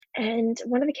And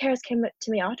one of the carers came up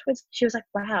to me afterwards. She was like,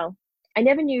 wow, I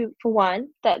never knew, for one,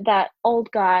 that that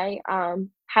old guy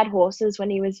had horses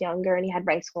when he was younger and he had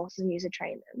race horses and used to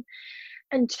train them.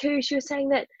 And two, she was saying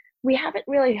that we haven't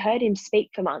really heard him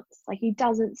speak for months. Like, he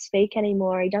doesn't speak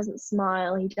anymore. He doesn't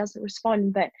smile. He doesn't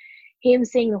respond. But him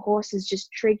seeing the horses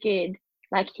just triggered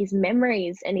like his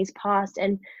memories and his past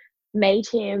and made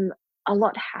him a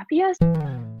lot happier.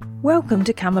 Welcome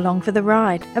to Come Along for the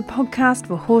Ride, a podcast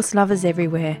for horse lovers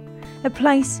everywhere, a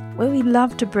place where we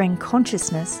love to bring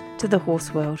consciousness to the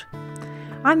horse world.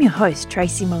 I'm your host,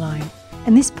 Tracy Malone,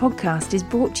 and this podcast is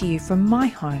brought to you from my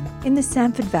home in the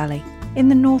Samford Valley, in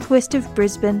the northwest of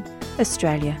Brisbane,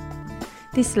 Australia.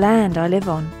 This land I live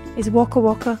on is Waka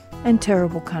Waka and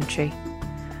Turrbal country.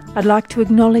 I'd like to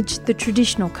acknowledge the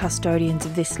traditional custodians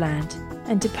of this land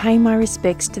and to pay my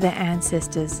respects to their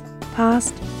ancestors,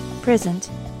 past, present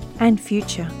and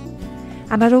future.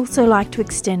 And I'd also like to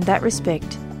extend that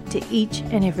respect to each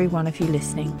and every one of you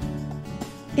listening.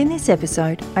 In this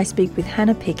episode, I speak with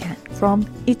Hannah Pickett from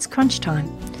It's Crunch Time.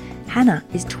 Hannah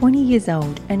is 20 years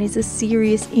old and is a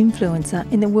serious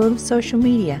influencer in the world of social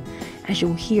media, as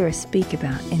you'll hear us speak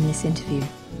about in this interview.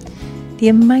 The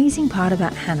amazing part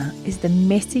about Hannah is the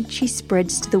message she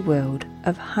spreads to the world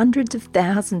of hundreds of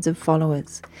thousands of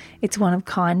followers. It's one of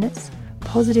kindness,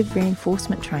 positive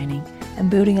reinforcement training, and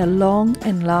building a long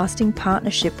and lasting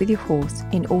partnership with your horse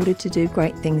in order to do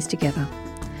great things together.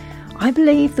 I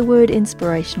believe the word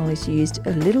inspirational is used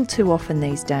a little too often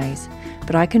these days,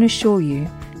 but I can assure you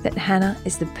that Hannah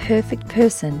is the perfect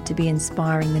person to be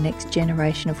inspiring the next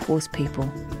generation of horse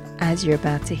people, as you're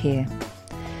about to hear.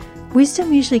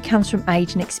 Wisdom usually comes from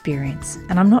age and experience,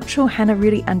 and I'm not sure Hannah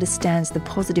really understands the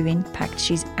positive impact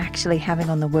she's actually having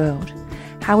on the world.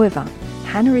 However,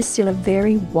 Hannah is still a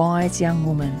very wise young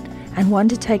woman and one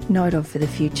to take note of for the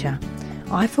future.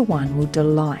 I, for one, will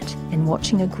delight in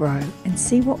watching her grow and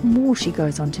see what more she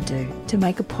goes on to do to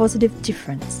make a positive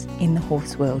difference in the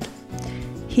horse world.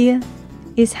 Here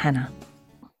is Hannah.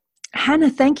 Hannah,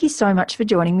 thank you so much for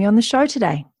joining me on the show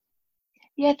today.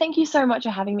 Yeah, thank you so much for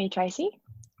having me, Tracy.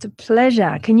 It's a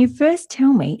pleasure. Can you first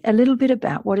tell me a little bit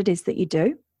about what it is that you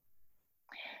do?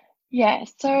 Yeah,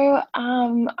 so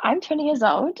I'm 20 years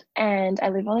old and I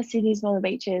live on the Sydney's Northern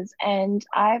Beaches, and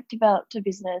I've developed a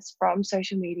business from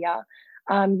social media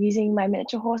using my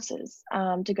miniature horses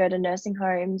to go to nursing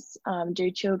homes,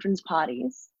 do children's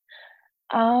parties.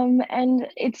 And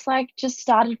it's like just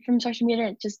started from social media,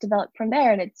 it just developed from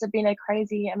there, and it's been a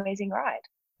crazy, amazing ride.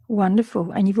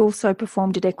 Wonderful. And you've also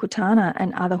performed at Equitana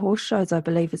and other horse shows, I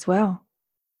believe, as well.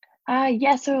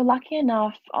 Yeah, so lucky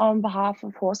enough, on behalf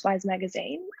of Horsewise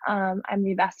magazine, I'm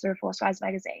the ambassador of Horsewise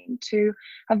magazine, to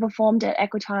have performed at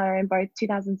Equitana in both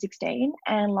 2016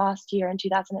 and last year in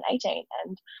 2018.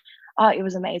 And it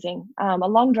was amazing. A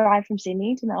long drive from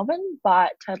Sydney to Melbourne,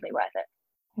 but totally worth it.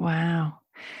 Wow.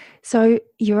 So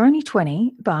you're only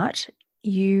 20, but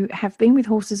you have been with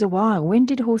horses a while. When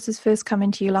did horses first come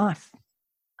into your life?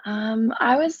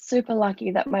 I was super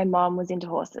lucky that my mom was into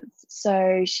horses.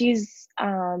 So she's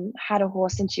had a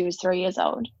horse since she was 3 years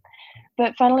old.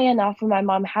 But funnily enough, when my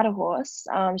mom had a horse,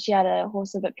 she had a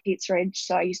horse up at Pete's Ridge.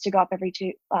 So I used to go up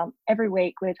every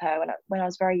week with her when I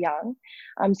was very young,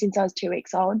 since I was 2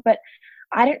 weeks old. But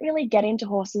I didn't really get into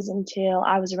horses until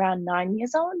I was around 9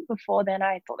 years old. Before then,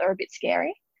 I thought they were a bit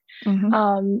scary. Mm-hmm.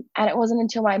 And it wasn't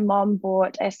until my mom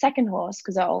bought a second horse,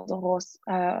 because her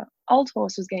old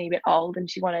horse was getting a bit old and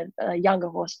she wanted a younger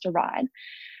horse to ride,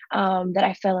 that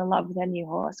I fell in love with her new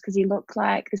horse, because he looked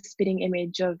like the spitting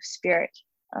image of Spirit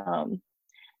from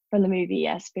the movie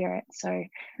Spirit. So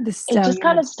it just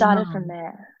kind of started from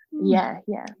there. Yeah.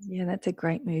 Yeah, that's a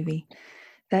great movie.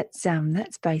 That's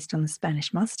based on the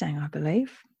Spanish Mustang, I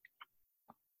believe.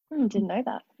 Didn't know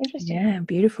that. Interesting. Yeah,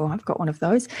 beautiful. I've got one of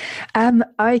those.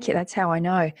 Okay, that's how I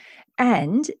know.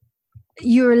 And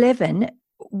you're 11.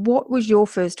 What was your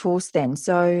first horse then?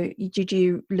 So did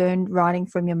you learn riding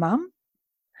from your mum?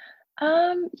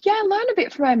 Yeah, I learned a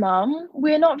bit from my mum.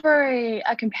 We're not very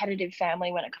a competitive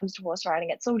family when it comes to horse riding.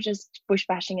 It's all just bush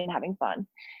bashing and having fun.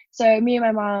 So me and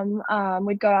my mum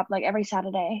would go up like every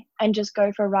Saturday and just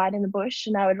go for a ride in the bush,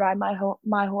 and I would ride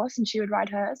my horse and she would ride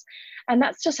hers. And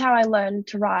that's just how I learned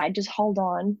to ride. Just hold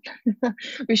on,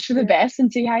 wish for the best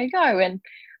and see how you go. And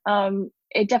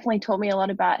it definitely taught me a lot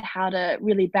about how to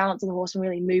really balance the horse and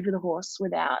really move with the horse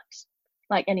without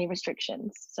like any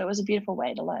restrictions. So it was a beautiful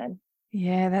way to learn.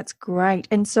 Yeah, that's great.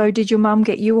 And so did your mum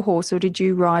get you a horse or did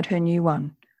you ride her new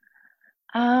one?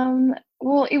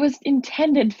 Well, it was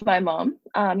intended for my mom.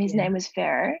 His name was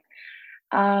Pharaoh.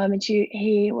 And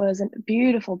he was a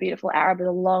beautiful, beautiful Arab with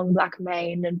a long black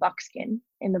mane and buckskin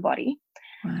in the body.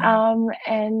 Wow.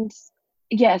 And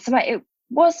yeah, so it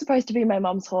was supposed to be my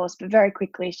mum's horse, but very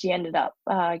quickly she ended up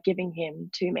giving him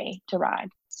to me to ride.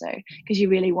 So, because she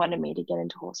really wanted me to get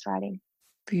into horse riding.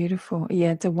 Beautiful.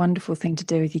 Yeah, it's a wonderful thing to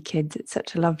do with your kids. It's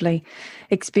such a lovely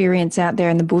experience out there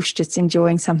in the bush, just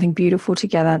enjoying something beautiful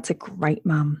together. It's a great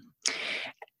mum.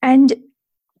 And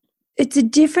it's a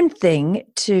different thing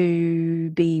to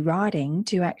be riding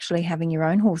to actually having your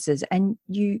own horses. And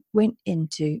you went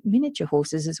into miniature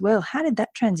horses as well. How did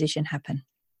that transition happen?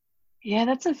 Yeah,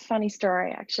 that's a funny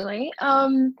story, actually.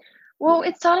 Well,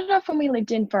 it started off when we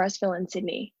lived in Forestville in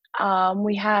Sydney.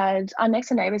 We had our next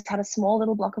door neighbours had a small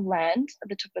little block of land at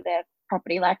the top of their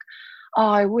property, like,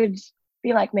 oh, it would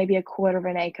be like maybe a quarter of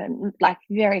an acre, like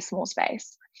very small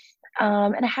space.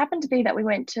 And it happened to be that we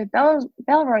went to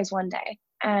Belrose one day,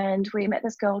 and we met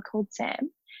this girl called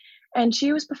Sam, and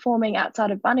she was performing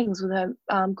outside of Bunnings with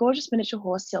her gorgeous miniature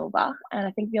horse Silver, and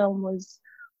I think the other one was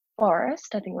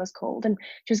Forest, I think it was called, and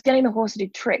she was getting the horse to do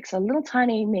tricks. A little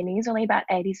tiny minis, only about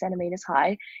 80 centimeters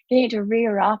high, getting it to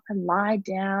rear up and lie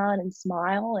down and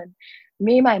smile. And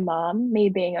me and my mum, me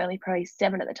being only probably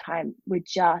 7 at the time, were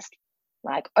just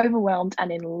like overwhelmed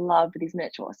and in love with these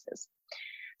miniature horses.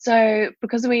 So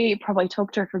because we probably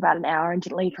talked to her for about an hour and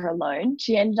didn't leave her alone,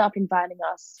 she ended up inviting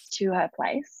us to her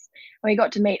place. And we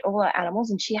got to meet all her animals,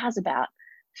 and she has about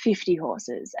 50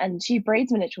 horses, and she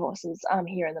breeds miniature horses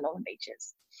here in the Northern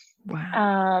Beaches.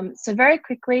 Wow. So very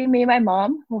quickly, me and my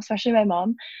mom, well, especially my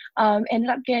mom, ended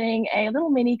up getting a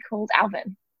little mini called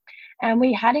Alvin. And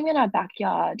we had him in our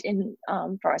backyard in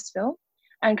Forestville.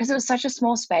 And because it was such a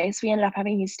small space, we ended up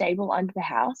having his stable under the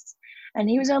house. And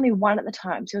he was only 1 at the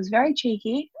time. So it was very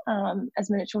cheeky,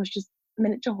 as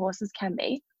miniature horses can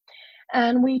be.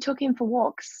 And we took him for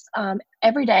walks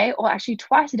every day, or actually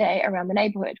twice a day, around the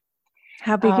neighborhood.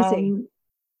 How big is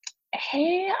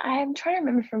he? I'm trying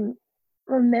to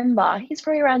remember, he's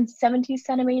probably around 70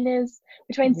 centimeters,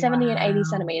 between 70 and 80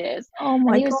 centimeters. Oh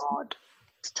my and he God.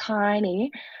 was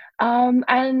tiny.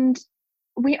 And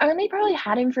we only probably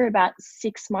had him for about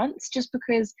 6 months, just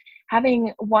because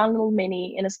having one little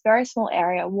mini in a very small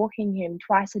area, walking him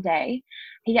twice a day,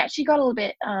 he actually got a little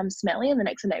bit smelly, and the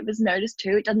next door neighbors noticed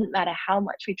too. It doesn't matter how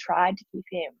much we tried to keep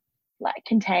him like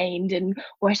contained and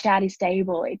wash out his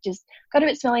stable, it just got a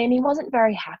bit smelly, and he wasn't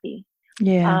very happy.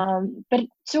 Yeah. But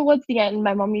towards the end,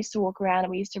 my mom used to walk around,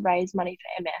 and we used to raise money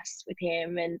for MS with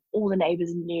him, and all the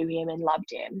neighbors knew him and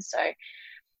loved him. So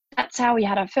that's how we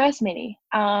had our first mini.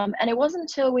 And it wasn't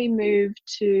until we moved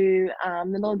to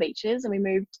the Northern Beaches, and we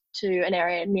moved to an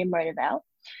area near Mona Vale,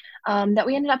 that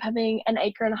we ended up having an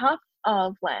acre and a half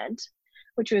of land,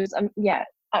 which was,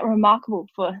 remarkable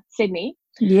for Sydney.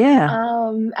 Yeah.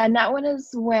 And that one is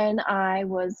when I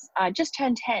just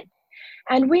turned 10.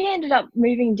 And we ended up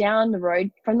moving down the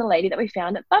road from the lady that we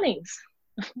found at Bunnings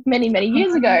many, many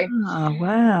years ago. Oh,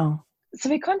 wow. So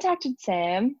we contacted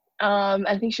Sam.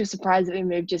 I think she was surprised that we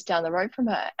moved just down the road from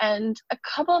her. And a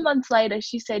couple of months later,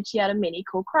 she said she had a mini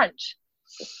called Crunch.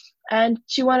 And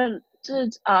she wanted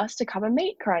us to come and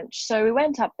meet Crunch. So we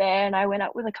went up there, and I went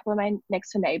up with a couple of my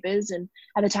next door neighbors. And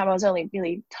at the time, I was only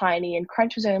really tiny, and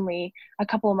Crunch was only a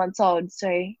couple of months old. So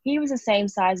he was the same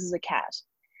size as a cat.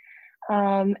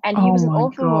 And he was an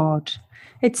awful. God.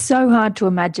 It's so hard to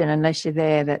imagine unless you're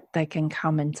there that they can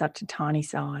come in such a tiny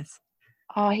size.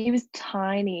 Oh, he was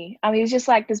tiny. He was just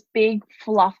like this big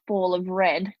fluff ball of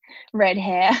red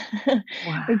hair,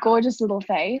 Wow. a gorgeous little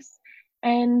face.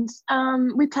 And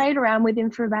we played around with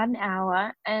him for about an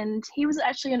hour, and he was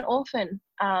actually an orphan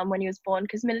when he was born,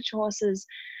 because miniature horses,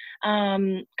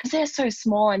 because they're so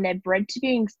small and they're bred to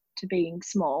being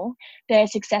small, their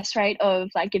success rate of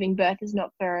like giving birth is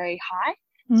not very high.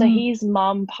 So his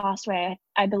mum passed away,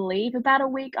 I believe, about a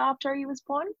week after he was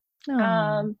born.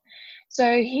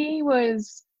 So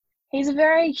he's a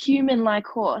very human-like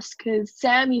horse, because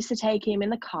Sam used to take him in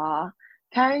the car,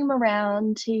 carry him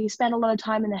around. He spent a lot of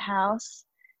time in the house.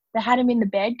 They had him in the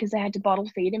bed because they had to bottle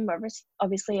feed him,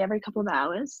 obviously, every couple of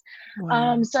hours.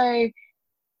 Wow. So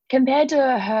compared to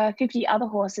her 50 other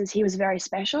horses, he was very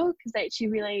special, because she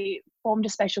really formed a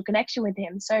special connection with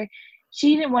him. So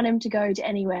she didn't want him to go to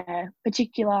anywhere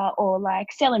particular or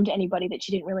like sell him to anybody that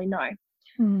she didn't really know.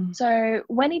 So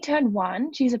when he turned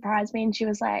 1, she surprised me, and she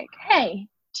was like, "Hey,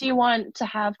 do you want to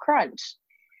have Crunch?"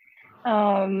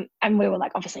 And we were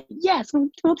like, obviously, yes,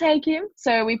 we'll take him.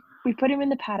 So we put him in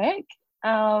the paddock.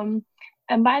 And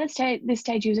by this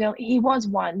stage, he was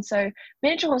 1. So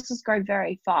miniature horses grow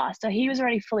very fast. So he was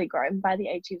already fully grown by the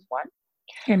age he was 1.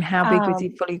 And how big was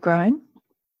he fully grown?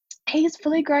 He's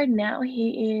fully grown now.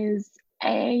 He is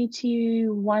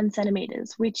 81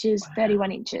 centimeters, which is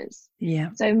 31 inches. Yeah.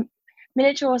 So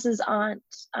miniature horses aren't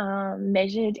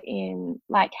measured in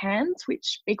like hands,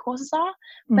 which big horses are.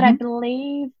 But I Mm-hmm.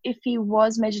 believe if he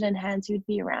was measured in hands, he would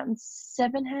be around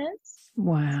 7 hands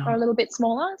or a Wow. little bit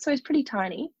smaller. So he's pretty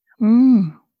tiny.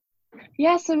 Mm.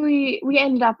 Yeah, so we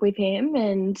ended up with him,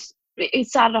 and it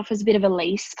started off as a bit of a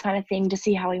lease kind of thing to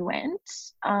see how he went.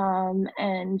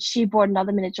 And she brought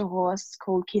another miniature horse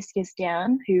called Kiss Kiss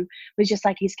down, who was just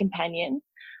like his companion,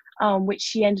 which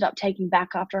she ended up taking back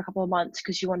after a couple of months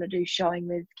because she wanted to do showing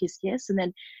with Kiss Kiss. And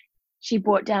then she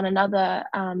brought down another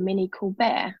mini called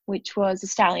Bear, which was a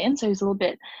stallion, so it was a little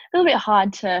bit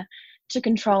hard to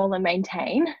control and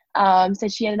maintain. So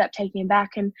she ended up taking him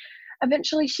back, and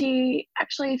eventually she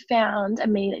actually found a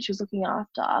mini that she was looking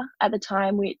after at the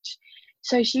time, which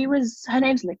her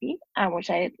name's Lippy, which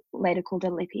I later called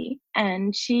her Lippy,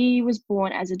 and she was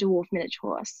born as a dwarf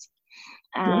miniature horse.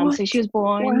 So she What? was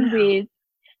born Wow. with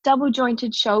double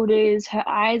jointed shoulders, her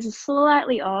eyes are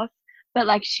slightly off, but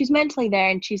like she's mentally there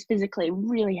and she's physically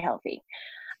really healthy.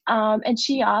 And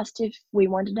she asked if we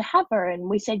wanted to have her, and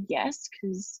we said yes,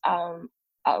 because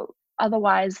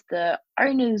otherwise the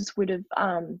owners would have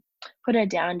put her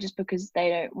down just because they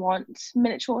don't want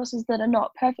miniature horses that are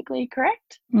not perfectly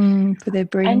correct. For their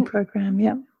breeding And program,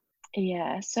 yeah.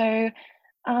 yeah, so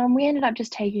we ended up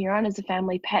just taking her on as a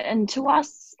family pet. And to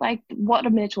us, like what a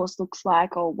miniature horse looks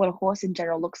like or what a horse in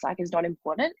general looks like is not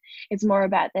important. It's more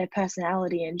about their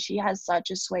personality. And she has such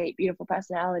a sweet, beautiful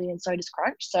personality, and so does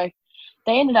Crunch. So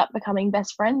they ended up becoming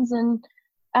best friends. And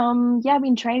I've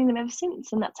been training them ever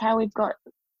since. And that's how we got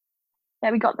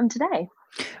them today.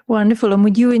 Wonderful. And were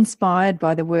you inspired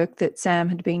by the work that Sam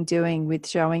had been doing with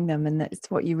showing them, and that's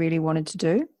what you really wanted to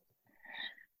do?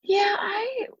 Yeah,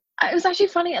 it was actually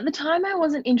funny. At the time, I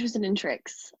wasn't interested in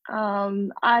tricks.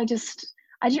 I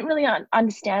didn't really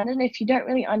understand it. And if you don't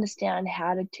really understand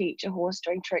how to teach a horse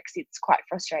doing tricks, it's quite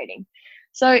frustrating.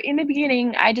 So in the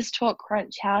beginning, I just taught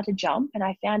Crunch how to jump, and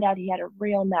I found out he had a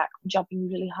real knack for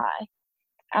jumping really high.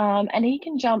 And he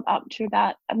can jump up to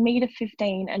about 1.15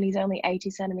 meters, and he's only 80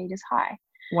 centimeters high.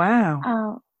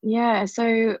 Wow. Yeah,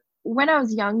 so when I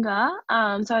was younger,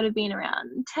 so I'd have been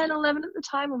around 10, 11 at the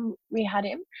time when we had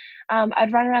him,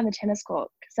 I'd run around the tennis court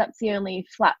because that's the only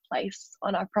flat place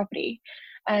on our property.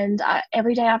 And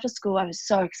every day after school, I was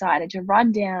so excited to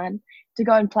run down to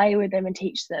go and play with them and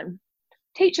teach them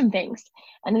things.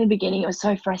 And in the beginning, it was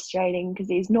so frustrating because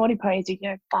these naughty ponies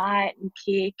would, bite and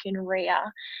kick and rear,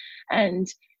 and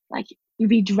like you'd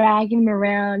be dragging them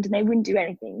around and they wouldn't do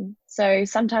anything. So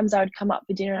sometimes I would come up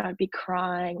for dinner and I'd be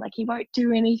crying, like, he won't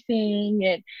do anything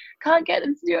and can't get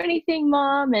them to do anything,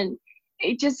 Mom. And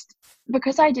it just,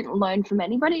 because I didn't learn from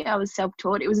anybody, I was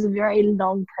self-taught. It was a very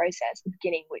long process at the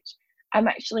beginning, which I'm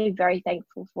actually very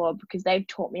thankful for because they've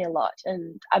taught me a lot.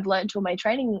 And I've learned all my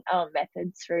training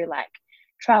methods through like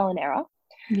trial and error.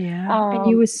 Yeah. And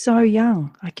you were so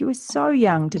young. Like you were so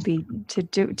young to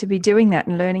be doing that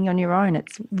and learning on your own.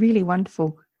 It's really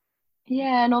wonderful.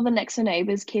 Yeah, and all the next door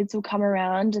neighbors' kids will come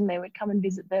around and they would come and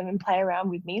visit them and play around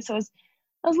with me. So it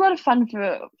was a lot of fun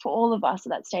for all of us at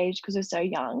that stage because we're so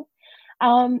young.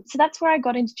 So that's where I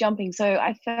got into jumping. So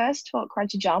I first taught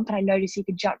Crunch to jump, and I noticed he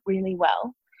could jump really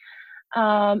well.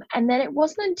 And then it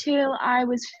wasn't until I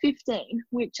was 15,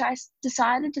 which I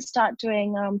decided to start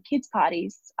doing kids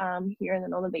parties here in the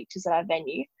Northern Beaches at our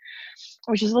venue,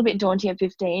 which is a little bit daunting at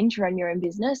 15 to run your own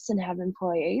business and have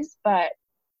employees. But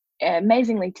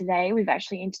amazingly, today we've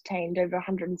actually entertained over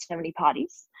 170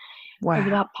 parties over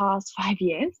the past 5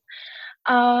 years.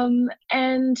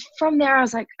 And from there, I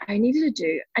was like, I needed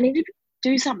to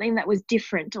do something that was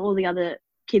different to all the other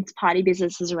kids party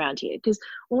businesses around here, because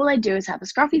all I do is have a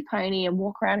scruffy pony and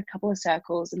walk around a couple of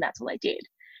circles, and that's all I did.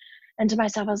 And to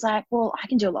myself, I was like, well, I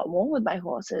can do a lot more with my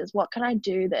horses. What can I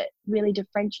do that really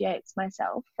differentiates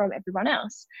myself from everyone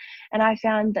else? And I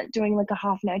found that doing like a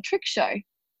half an hour trick show,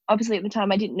 obviously at the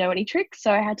time I didn't know any tricks,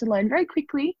 so I had to learn very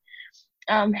quickly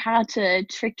how to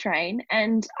trick train.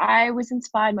 And I was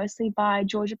inspired mostly by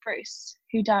Georgia Bruce,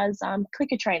 who does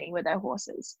clicker training with her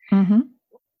horses. Mm-hmm.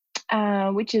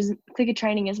 Which is, clicker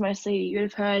training is mostly, you'd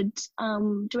have heard,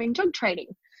 doing jog training.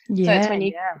 Yeah, so it's when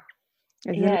you,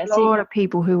 There's a lot of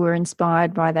people who were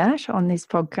inspired by that on this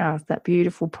podcast, that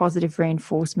beautiful positive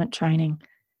reinforcement training.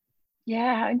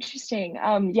 Yeah, how interesting.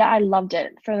 I loved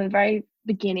it from the very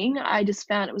beginning. I just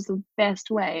found it was the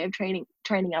best way of training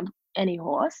up any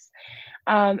horse.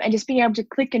 And just being able to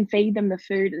click and feed them the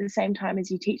food at the same time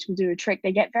as you teach them to do a trick.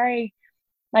 They get very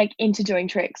like into doing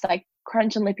tricks. Like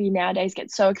Crunch and Lippy nowadays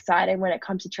get so excited when it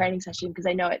comes to training session because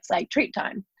they know it's like treat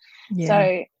time. Yeah.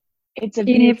 So it's a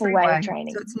beautiful way of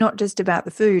training. So it's not just about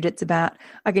the food. It's about,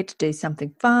 I get to do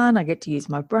something fun. I get to use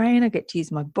my brain. I get to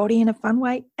use my body in a fun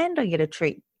way, and I get a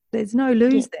treat. There's no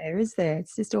lose there, is there?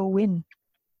 It's just all win.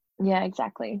 Yeah,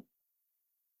 exactly.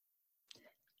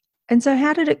 And so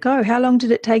how did it go? How long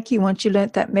did it take you once you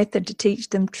learnt that method to teach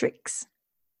them tricks?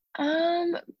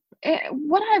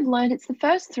 What I've learned, it's the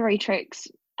first 3 tricks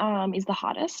is the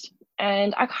hardest.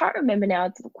 And I can't remember now,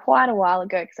 it's quite a while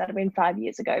ago because that had been 5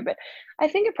 years ago, but I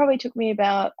think it probably took me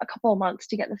about a couple of months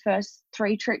to get the first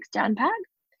 3 tricks down pat.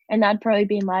 And that'd probably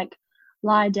been like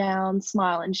lie down,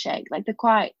 smile, and shake. Like they're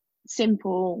quite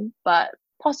simple but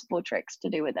possible tricks to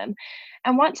do with them.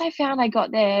 And once I found I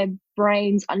got their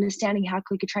brains understanding how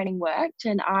clicker training worked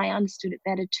and I understood it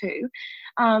better too,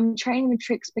 training the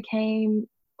tricks became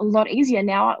a lot easier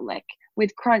now, like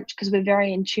with Crunch, because we're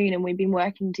very in tune and we've been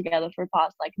working together for the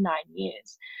past like 9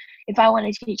 years. If I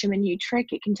want to teach him a new trick,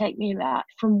 it can take me about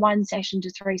from 1 session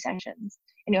to 3 sessions,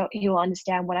 and he'll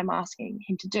understand what I'm asking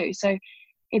him to do. So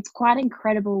it's quite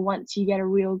incredible once you get a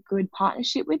real good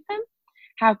partnership with them,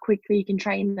 how quickly you can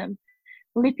train them.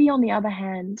 Lippy, on the other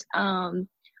hand,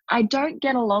 I don't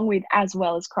get along with as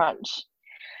well as Crunch.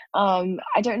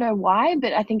 I don't know why,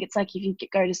 but I think it's like if you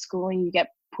go to school and you get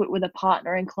put with a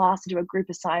partner in class to do a group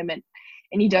assignment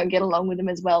and you don't get along with them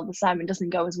as well, the assignment doesn't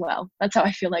go as well. That's how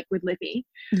I feel like with Lippy.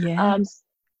 Yeah.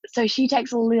 So she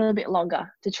takes a little bit longer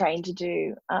to train to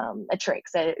do a trick.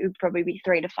 So it would probably be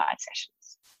 3 to 5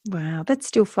 sessions. Wow, that's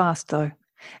still fast though.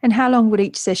 And how long would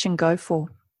each session go for?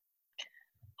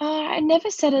 I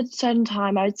never set a certain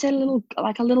time. I would set a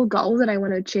little goal that I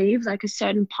want to achieve, like a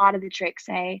certain part of the trick.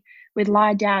 Say with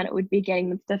lie down, it would be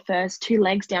getting the first 2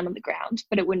 legs down on the ground,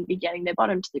 but it wouldn't be getting their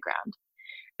bottom to the ground.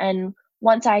 And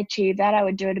once I achieve that, I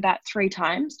would do it about 3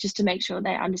 times just to make sure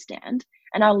they understand.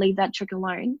 And I'll leave that trick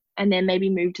alone and then maybe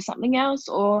move to something else,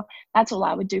 or that's all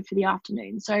I would do for the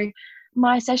afternoon. So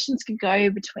my sessions could go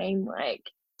between like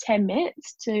 10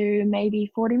 minutes to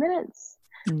maybe 40 minutes.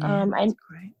 Yeah, that's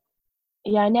great.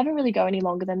 Yeah, I never really go any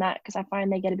longer than that because I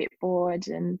find they get a bit bored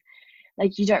and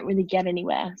like you don't really get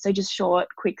anywhere. So just short,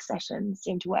 quick sessions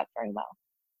seem to work very well.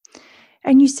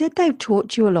 And you said they've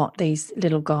taught you a lot, these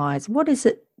little guys. What is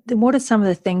it? What are some of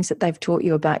the things that they've taught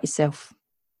you about yourself?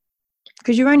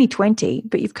 Because you're only 20,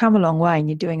 but you've come a long way and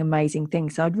you're doing amazing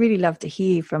things. So I'd really love to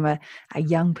hear from a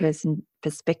young person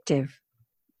perspective.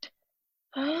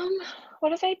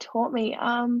 What have they taught me?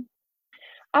 I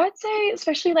would say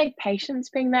especially like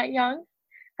patience being that young,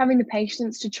 having the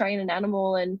patience to train an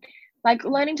animal and like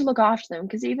learning to look after them.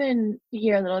 Because even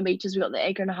here on the Northern Beaches, we've got the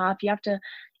acre and a half. You have to,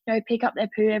 pick up their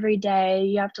poo every day.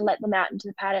 You have to let them out into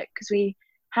the paddock because we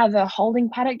have a holding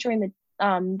paddock during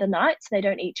the night, so they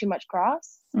don't eat too much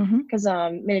grass. Because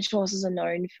miniature horses are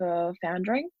known for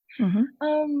foundering. And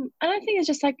I think it's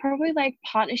just like probably like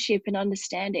partnership and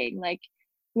understanding. Like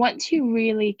once you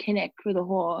really connect with a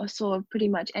horse or pretty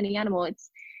much any animal, it's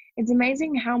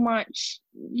amazing how much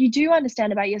you do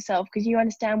understand about yourself, because you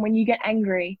understand when you get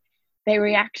angry, they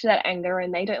react to that anger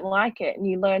and they don't like it, and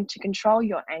you learn to control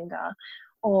your anger.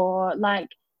 Or like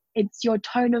it's your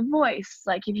tone of voice.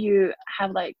 Like if you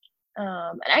have like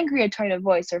an angrier tone of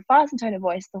voice or a faster tone of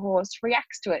voice, the horse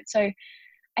reacts to it. So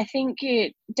I think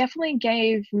it definitely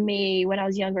gave me, when I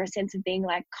was younger, a sense of being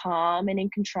like calm and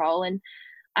in control. And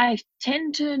I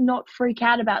tend to not freak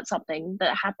out about something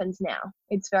that happens now.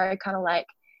 It's very kind of like,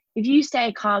 if you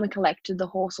stay calm and collected, the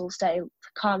horse will stay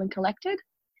calm and collected.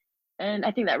 And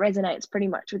I think that resonates pretty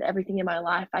much with everything in my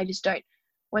life. I just don't,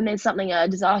 when there's something, a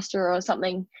disaster or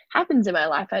something happens in my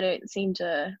life, I don't seem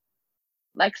to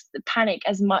like panic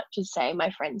as much as say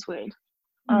my friends would.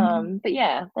 But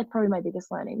yeah, that's probably my biggest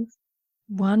learnings.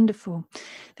 Wonderful.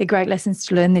 They're great lessons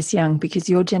to learn this young, because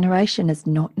your generation is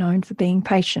not known for being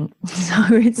patient. So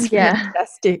it's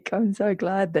fantastic. I'm so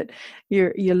glad that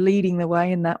you're leading the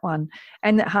way in that one,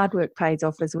 and that hard work pays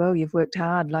off as well. You've worked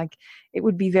hard. Like it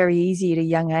would be very easy at a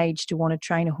young age to want to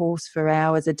train a horse for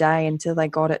hours a day until they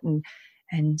got it and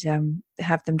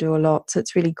have them do a lot. So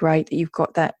it's really great that you've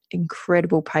got that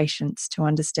incredible patience to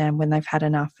understand when they've had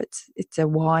enough. It's a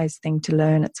wise thing to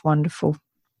learn. It's wonderful.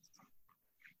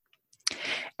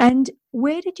 And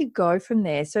where did you go from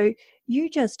there? So you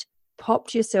just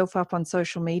popped yourself up on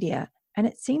social media, and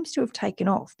it seems to have taken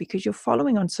off because your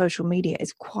following on social media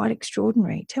is quite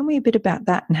extraordinary. Tell me a bit about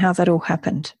that and how that all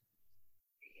happened.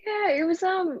 Yeah, it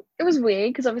was weird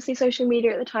because obviously social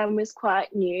media at the time was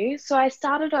quite new. So I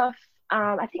started off,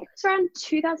 I think it was around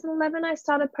 2011, I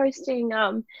started posting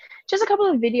just a couple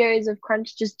of videos of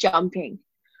Crunch just jumping.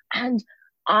 And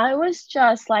I was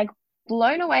just like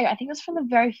blown away. I think it was from the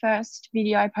very first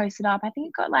video I posted up. I think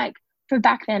it got like, for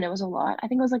back then it was a lot. I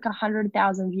think it was like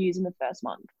 100,000 views in the first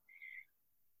month.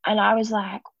 And I was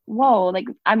like, whoa, like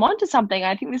I'm onto something.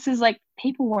 I think this is like,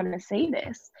 people want to see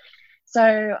this.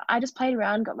 So I just played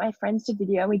around, got my friends to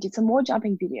video, and we did some more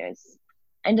jumping videos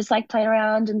and just like played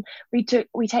around. And we take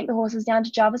the horses down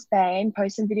to Jarvis Bay and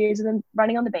post some videos of them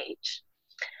running on the beach.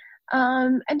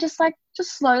 And just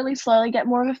slowly get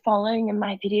more of a following, and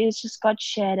my videos just got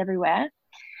shared everywhere.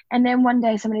 And then one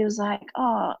day somebody was like,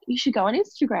 oh, you should go on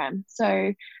Instagram. So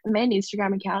I made an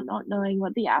Instagram account not knowing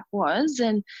what the app was,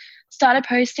 and started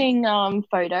posting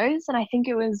photos. And I think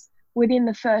it was within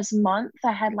the first month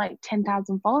I had like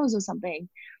 10,000 followers or something.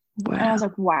 Wow. And I was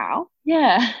like, wow.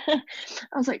 Yeah.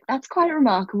 I was like, that's quite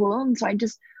remarkable. And so I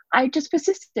just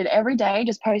persisted every day,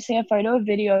 just posting a photo or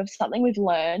video of something we've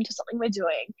learned or something we're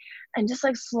doing, and just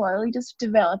like slowly just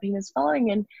developing this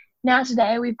following. And now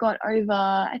today we've got over,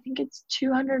 I think it's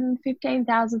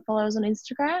 215,000 followers on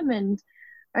Instagram and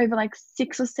over like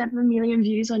 6 or 7 million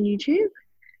views on YouTube.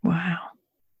 Wow.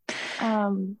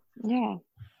 Yeah.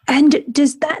 And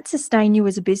does that sustain you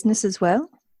as a business as well?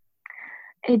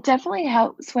 It definitely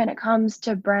helps when it comes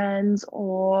to brands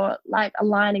or like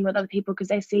aligning with other people, because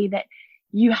they see that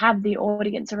you have the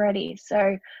audience already.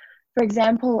 So for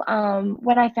example,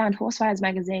 when I found Horsefires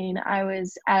magazine, I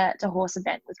was at a horse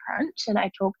event with Crunch, and I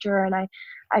talked to her, and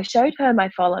I showed her my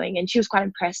following, and she was quite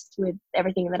impressed with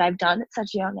everything that I've done at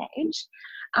such a young age.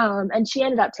 And she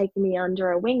ended up taking me under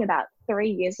her wing about 3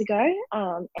 years ago,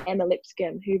 Emma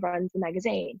Lipscomb, who runs the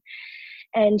magazine.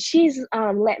 And she's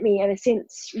let me ever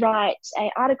since write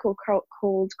an article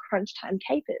called Crunch Time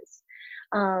Capers.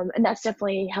 And that's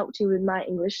definitely helped me with my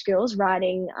English skills,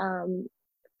 writing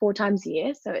 4 times a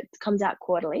year. So it comes out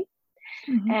quarterly.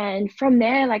 Mm-hmm. And from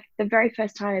there, like the very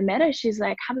first time I met her, she's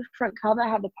like, have a front cover,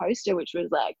 have the poster, which was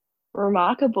like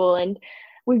remarkable. And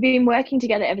we've been working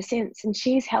together ever since. And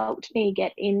she's helped me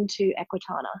get into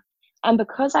Equitana. And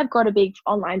because I've got a big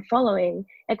online following,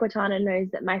 Equitana knows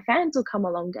that my fans will come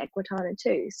along to Equitana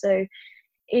too. So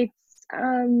it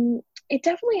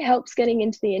definitely helps getting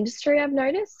into the industry, I've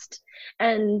noticed.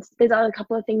 And there's a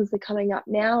couple of things that are coming up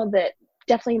now that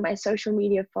definitely my social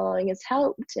media following has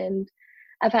helped. And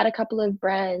I've had a couple of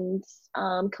brands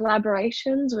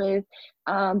collaborations with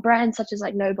brands such as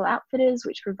like Noble Outfitters,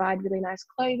 which provide really nice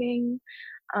clothing,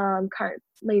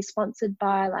 currently sponsored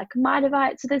by like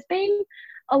Mitavite. So there's been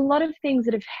a lot of things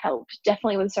that have helped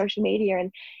definitely with social media.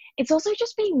 And it's also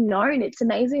just being known. It's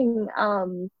amazing.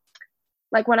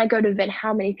 Like when I go to an event,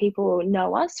 how many people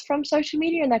know us from social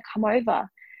media and they come over.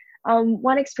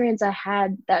 One experience I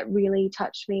had that really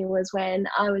touched me was when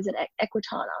I was at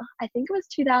Equitana. I think it was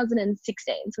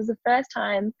 2016. So it was the first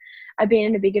time I'd been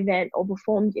in a big event or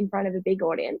performed in front of a big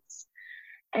audience.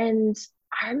 And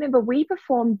I remember we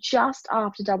performed just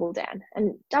after Double Down.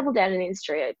 And Double Down in the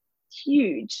industry are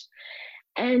huge.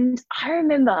 And I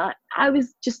remember I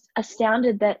was just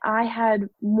astounded that I had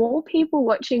more people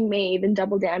watching me than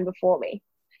Double Down before me.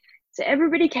 So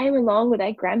everybody came along with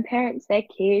their grandparents, their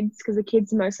kids, because the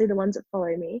kids are mostly the ones that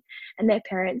follow me, and their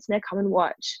parents, and they come and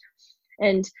watch.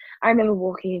 And I remember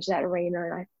walking into that arena,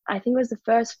 and I think it was the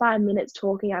first 5 minutes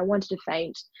talking, I wanted to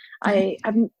faint. I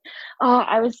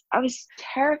was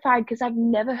terrified because I've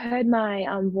never heard my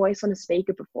voice on a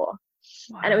speaker before.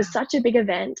 Wow. And it was such a big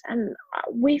event. And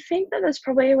we think that there's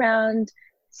probably around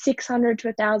 600 to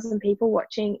 1,000 people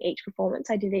watching each performance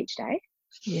I did each day.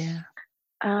 Yeah.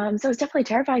 So it was definitely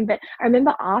terrifying. But I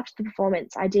remember after the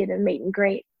performance, I did a meet and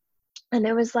greet. And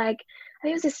there was like, I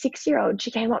think it was a 6-year-old.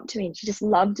 She came up to me and she just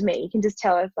loved me. You can just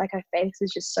tell her, like, her face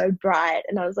was just so bright.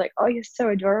 And I was like, oh, you're so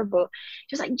adorable.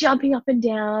 She was like jumping up and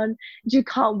down. You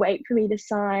can't wait for me to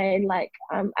sign. Like,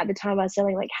 at the time I was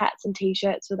selling like hats and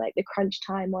t-shirts with like the Crunch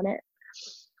Time on it.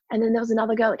 And then there was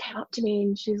another girl that came up to me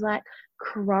and she's like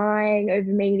crying over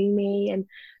meeting me. And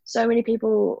so many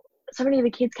of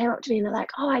the kids came up to me and they're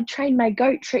like, oh, I trained my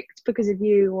goat tricks because of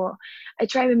you, or I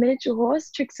trained my miniature horse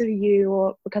tricks of you,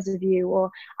 or because of you, or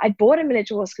I bought a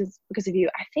miniature horse because of you.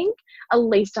 I think at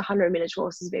least 100 miniature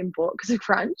horses have been bought because of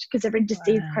Crunch, because everyone just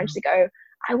sees Crunch to go,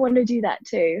 I want to do that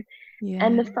too. Yeah.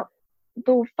 And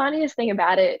the funniest thing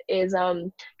about it is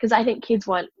because I think kids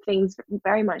want things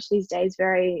very much these days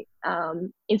very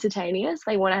instantaneous.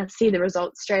 They want to see the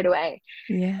results straight away.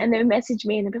 Yeah. And they'll message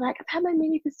me and they'll be like, I've had my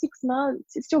mini for 6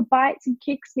 months. It still bites and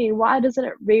kicks me. Why doesn't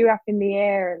it rear up in the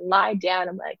air and lie down?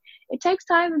 I'm like, it takes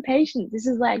time and patience. This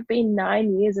has like been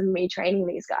 9 years of me training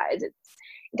these guys. It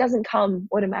doesn't come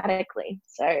automatically.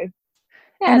 So yeah.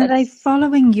 And are they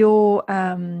following your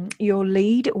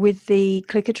lead with the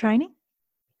clicker training?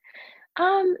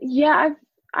 Yeah,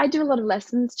 I do a lot of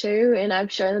lessons too, and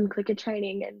I've shown them clicker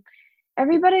training, and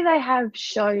everybody they have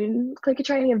shown clicker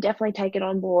training have definitely taken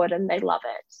on board and they love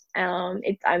it.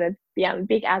 I'm a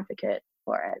big advocate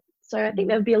for it. So I think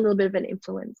there'll be a little bit of an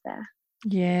influence there.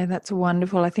 Yeah, that's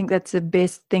wonderful. I think that's the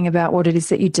best thing about what it is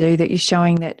that you do, that you're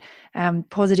showing that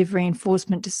positive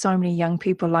reinforcement to so many young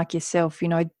people like yourself. You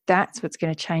know, that's what's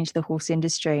going to change the horse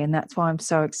industry. And that's why I'm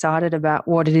so excited about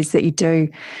what it is that you do,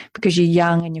 because you're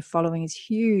young and your following is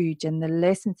huge. And the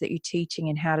lessons that you're teaching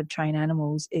and how to train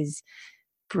animals is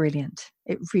brilliant.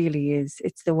 It really is.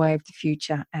 It's the way of the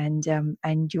future, and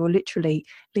you're literally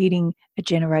leading a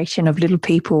generation of little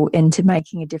people into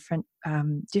making a different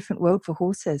world for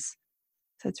horses.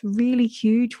 So it's really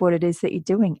huge what it is that you're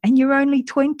doing. And you're only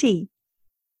 20.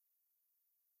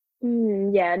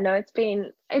 Yeah, no,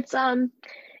 it's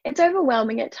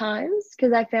overwhelming at times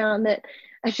because I found that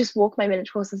I just walk my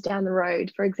miniature horses down the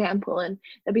road, for example, and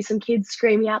there'll be some kids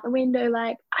screaming out the window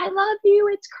like, "I love you,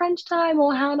 it's crunch time,"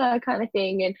 or Hannah kind of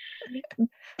thing. And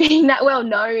being that well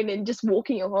known and just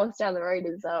walking your horse down the road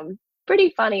is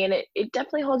pretty funny, and it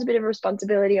definitely holds a bit of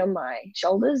responsibility on my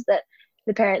shoulders that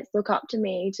the parents look up to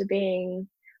me to being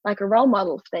like a role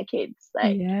model for their kids.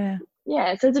 Like, Yeah.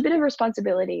 yeah, so it's a bit of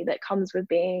responsibility that comes with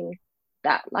being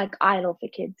that like idol for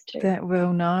kids too. That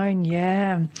well known,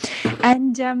 yeah.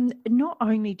 And not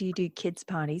only do you do kids'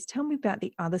 parties, tell me about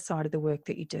the other side of the work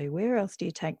that you do. Where else do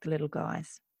you take the little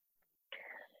guys?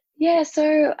 Yeah,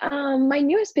 so my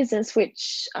newest business,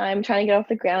 which I'm trying to get off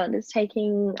the ground, is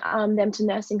taking them to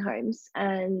nursing homes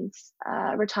and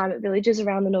retirement villages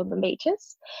around the Northern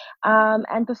Beaches,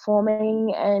 and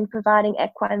performing and providing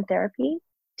equine therapy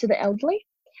to the elderly.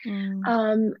 Mm.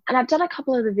 And I've done a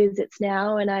couple of the visits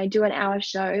now, and I do an hour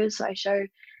show. So I show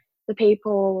the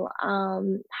people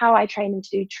how I train them to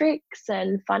do tricks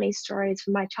and funny stories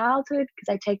from my childhood,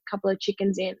 because I take a couple of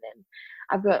chickens in, and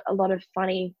I've got a lot of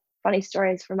funny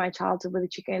stories from my childhood with the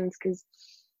chickens, because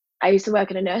I used to work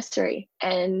in a nursery,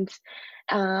 and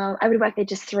I would work there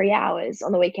just 3 hours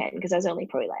on the weekend because I was only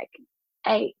probably like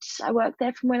 8. I worked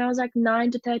there from when I was like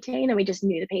 9 to 13, and we just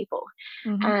knew the people.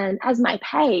 Hmm. And as my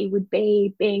pay would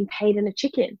be being paid in a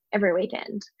chicken every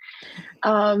weekend.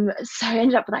 So I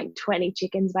ended up with like 20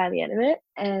 chickens by the end of it.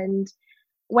 And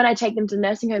when I take them to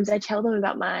nursing homes, I tell them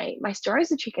about my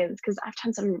stories with chickens, because I've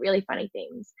done some really funny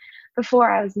things.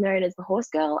 Before I was known as the horse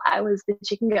girl, I was the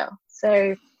chicken girl.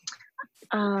 So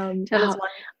Tell us one.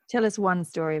 Tell us one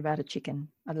story about a chicken.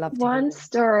 I'd love to hear one them.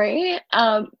 story.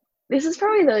 This is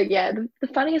probably the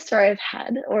funniest story I've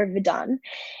had or ever done.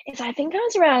 Is I think I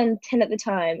was around 10 at the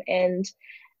time, and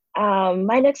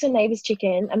my next door neighbor's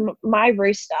chicken, and my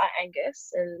rooster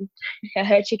Angus, and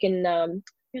her chicken, her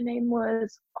name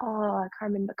was, I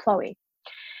can't remember, Chloe.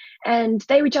 And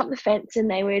they would jump the fence and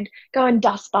they would go and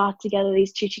dust bath together,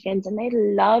 these two chickens, and they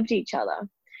loved each other.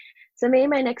 So me and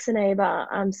my next door neighbor,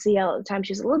 CL at the time,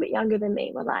 she was a little bit younger than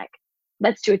me, were like,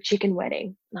 let's do a chicken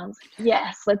wedding. And I was like,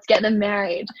 yes, let's get them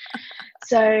married.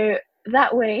 So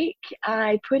that week,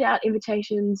 I put out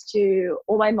invitations to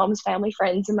all my mom's family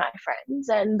friends and my friends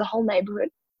and the whole neighborhood,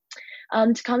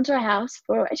 to come to our house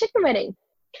for a chicken wedding.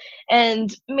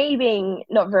 And me being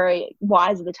not very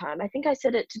wise at the time, I think I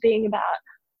set it to being about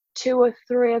 2 or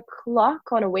 3 o'clock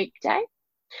on a weekday.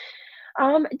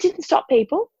 It didn't stop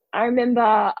people. I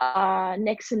remember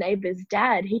next door neighbor's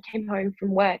dad, he came home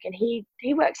from work, and he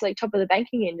works like top of the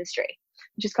banking industry,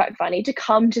 which is quite funny, to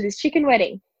come to this chicken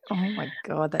wedding. Oh my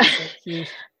God, that's so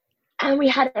cute. And we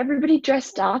had everybody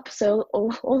dressed up. So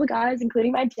all the guys,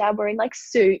 including my dad, were in like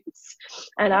suits,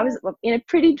 and I was in a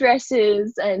pretty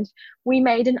dresses, and we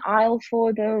made an aisle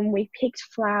for them. We picked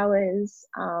flowers.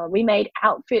 We made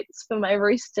outfits for my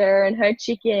rooster and her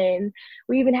chicken.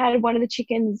 We even had one of the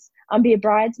chickens be a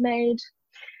bridesmaid.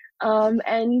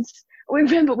 And we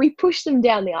remember we pushed them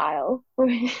down the aisle,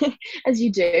 as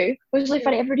you do. It was really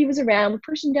funny. Everybody was around. We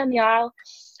pushed them down the aisle.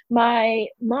 My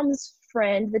mum's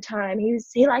friend at the time,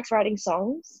 he likes writing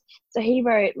songs, so he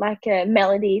wrote like a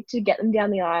melody to get them down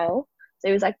the aisle. So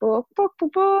he was like book book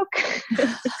book book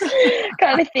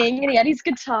kind of thing, and he had his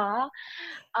guitar.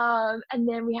 And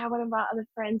then we had one of our other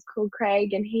friends called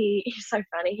Craig, and he's so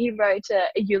funny. He wrote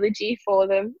a eulogy for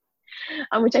them,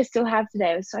 which I still have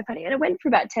today. It was so funny, and it went for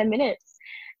about 10 minutes.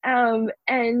 And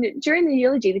during the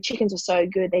eulogy, the chickens were so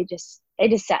good. They just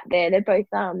sat there. They're both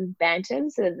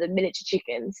bantams, so they're the miniature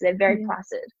chickens. So they're very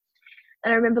placid.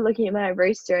 And I remember looking at my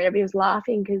rooster, and everybody was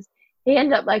laughing because he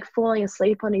ended up like falling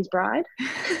asleep on his bride.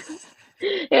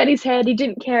 He had his head. He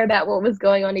didn't care about what was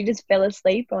going on. He just fell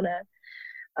asleep on her.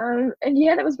 And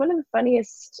yeah, that was one of the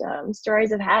funniest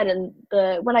stories I've had. And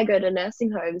when I go to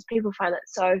nursing homes, people find that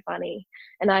so funny.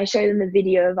 And I show them the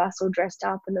video of us all dressed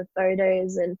up and the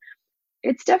photos. And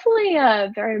it's definitely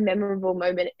a very memorable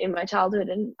moment in my childhood.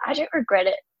 And I don't regret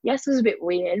it. Yes, it was a bit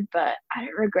weird, but I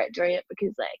don't regret doing it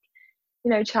because, like,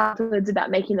 childhood's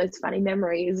about making those funny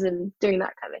memories and doing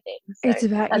that kind of thing. So It's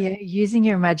about, that's, using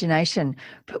your imagination.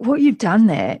 But what you've done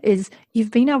there is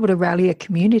you've been able to rally a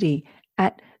community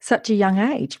at such a young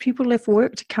age. People left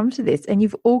work to come to this, and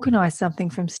you've organised something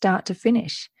from start to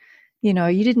finish. You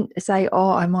didn't say,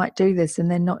 oh, I might do this and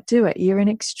then not do it. You're an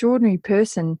extraordinary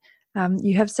person.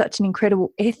 You have such an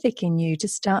incredible ethic in you to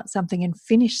start something and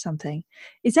finish something.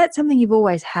 Is that something you've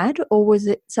always had, or was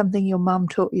it something your mum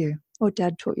taught you or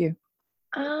dad taught you?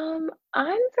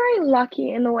 I'm very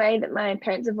lucky in the way that my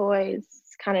parents have always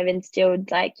kind of instilled,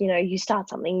 like, you start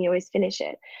something, you always finish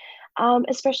it.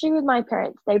 Especially with my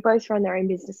parents, they both run their own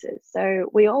businesses. So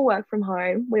we all work from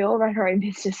home. We all run our own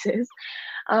businesses.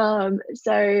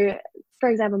 So, for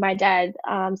example, my dad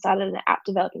started an app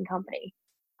developing company,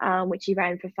 which he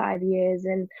ran for 5 years.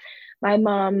 And my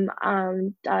mum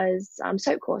does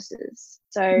soap courses.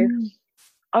 So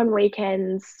on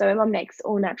weekends, so my mum makes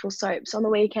all natural soaps. On the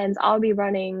weekends, I'll be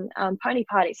running pony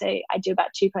parties. So I do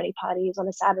about 2 pony parties on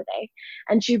a Saturday,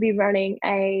 and she'll be running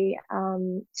a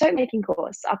soap making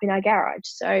course up in our garage.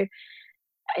 So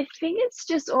I think it's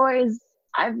just always,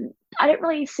 I don't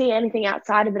really see anything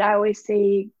outside of it. I always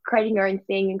see creating your own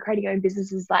thing and creating your own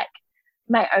business as like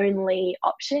my only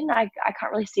option. I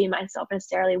can't really see myself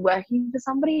necessarily working for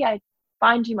somebody. I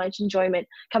find too much enjoyment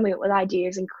coming up with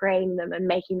ideas and creating them and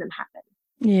making them happen.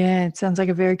 Yeah, it sounds like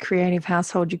a very creative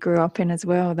household you grew up in as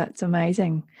well. That's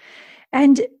amazing.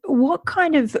 And what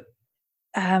kind of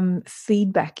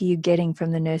feedback are you getting from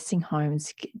the nursing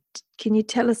homes? Can you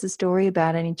tell us a story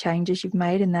about any changes you've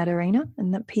made in that arena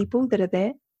and the people that are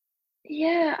there?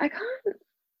 Yeah, I can't.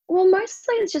 Well,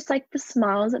 mostly it's just like the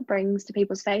smiles it brings to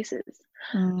people's faces.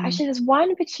 Mm. Actually, there's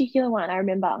one particular one I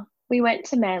remember. We went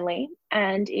to Manly,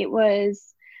 and it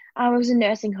was a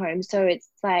nursing home, so it's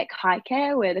like high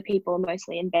care where the people are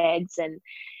mostly in beds, and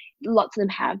lots of them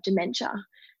have dementia.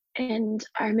 And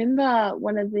I remember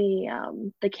one of the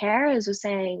carers was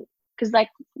saying, because like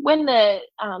when the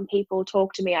people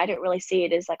talk to me, I don't really see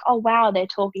it as like, oh wow, they're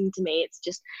talking to me. It's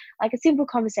just like a simple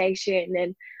conversation,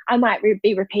 and I might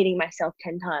be repeating myself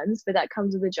 10 times, but that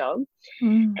comes with the job.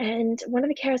 Mm. And one of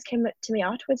the carers came up to me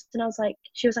afterwards, and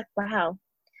she was like, wow,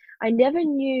 I never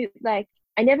knew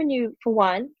for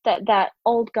one that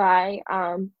old guy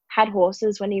had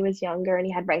horses when he was younger, and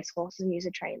he had race horses and he used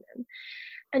to train them.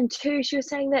 And two, she was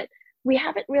saying that we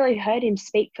haven't really heard him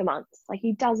speak for months. Like,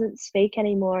 he doesn't speak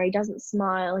anymore. He doesn't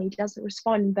smile. He doesn't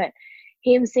respond. But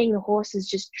him seeing the horses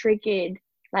just triggered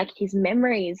like his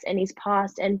memories and his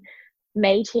past and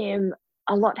made him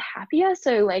a lot happier.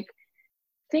 So like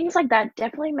things like that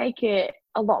definitely make it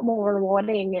a lot more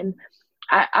rewarding. And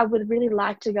I would really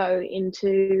like to go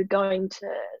into going to,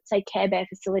 say, Care Bear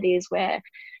facilities where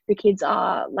the kids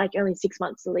are like only 6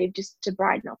 months to live, just to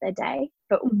brighten up their day.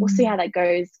 But we'll see how that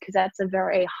goes, because that's a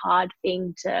very hard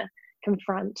thing to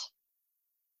confront.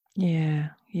 Yeah,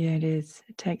 it is.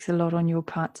 It takes a lot on your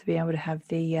part to be able to have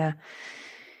the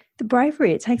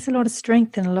bravery. It takes a lot of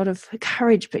strength and a lot of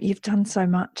courage, but you've done so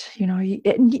much, you'll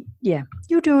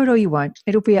do it or you won't.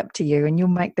 It'll be up to you, and you'll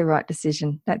make the right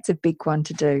decision. That's a big one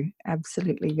to do.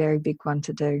 Absolutely, very big one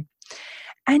to do.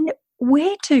 And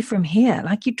where to from here?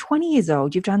 Like, you're 20 years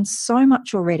old, you've done so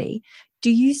much already.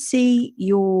 Do you see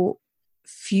your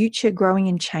future growing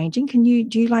and changing?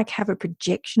 Do you like have a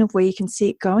projection of where you can see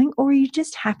it going, or are you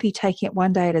just happy taking it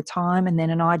one day at a time and then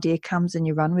an idea comes and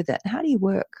you run with it? How do you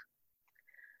work?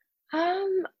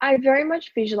 I very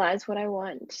much visualize what I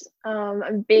want.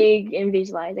 I'm big in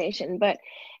visualization, but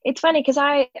it's funny because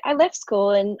I left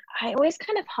school and I always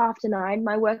kind of half denied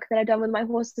my work that I'd done with my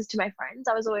horses to my friends.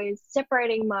 I was always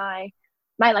separating my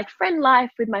like friend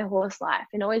life with my horse life,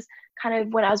 and always kind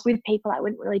of, when I was with people, I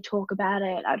wouldn't really talk about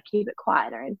it. I'd keep it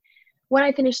quieter. And when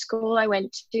I finished school, I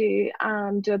went to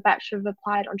do a Bachelor of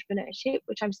Applied Entrepreneurship,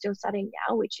 which I'm still studying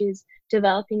now, which is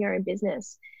developing your own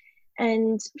business.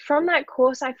 And from that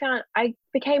course, I found I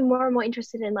became more and more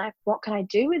interested in like, what can I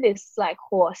do with this like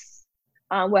horse,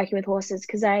 working with horses?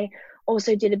 Because I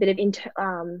also did a bit of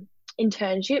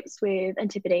internships with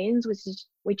Antipodeans,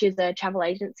 which is a travel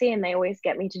agency, and they always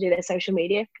get me to do their social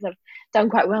media because I've done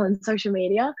quite well in social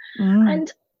media.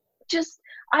 And just,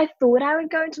 I thought I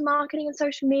would go into marketing and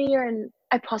social media, and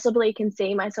I possibly can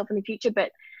see myself in the future,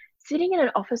 but sitting in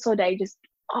an office all day just,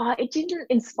 it didn't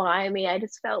inspire me. I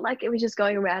just felt like it was just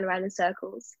going around and around in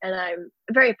circles, and I'm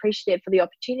very appreciative for the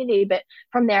opportunity. But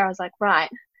from there, I was like, right,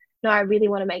 no, I really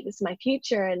want to make this my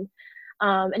future. And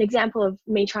an example of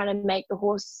me trying to make the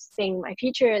horse thing my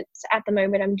future, it's at the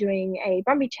moment I'm doing a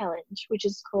Brumby Challenge, which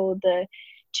is called the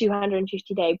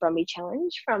 250-day Brumby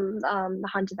Challenge from the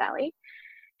Hunter Valley.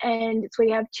 And it's where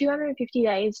you have 250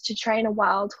 days to train a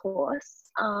wild horse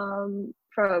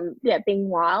from being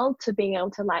wild to being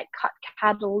able to like cut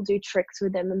cattle, do tricks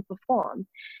with them and perform.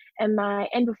 And my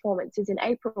end performance is in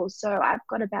April, so I've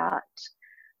got about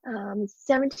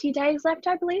 70 days left,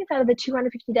 I believe, out of the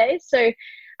 250 days. So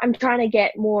I'm trying to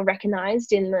get more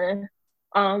recognized in the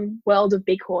world of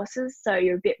big horses. So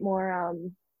you're a bit more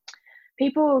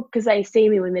people, because they see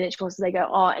me with miniature horses, they go,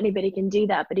 oh, anybody can do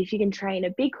that. But if you can train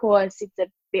a big horse, it's a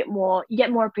bit more, you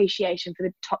get more appreciation for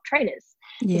the top trainers,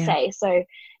 to say. So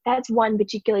that's one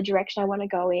particular direction I want to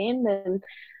go in. And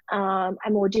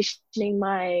I'm auditioning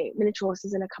my miniature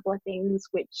horses in a couple of things,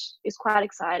 which is quite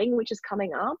exciting, which is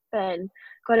coming up, and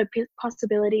got a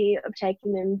possibility of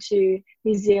taking them to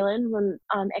New Zealand when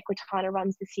Equitana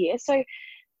runs this year. So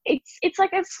it's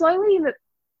like a slowly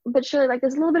but surely, like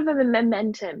there's a little bit of a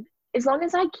momentum. As long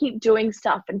as I keep doing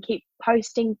stuff and keep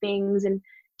posting things and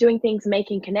doing things,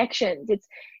 making connections,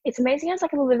 it's amazing how it's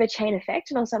like a little bit of a chain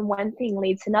effect, and also one thing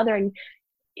leads to another. And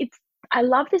I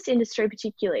love this industry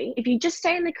particularly. If you just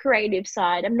stay in the creative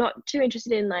side, I'm not too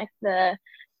interested in like the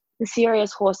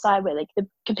serious horse side where like the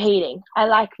competing. I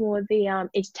like more the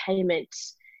entertainment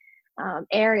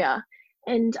area.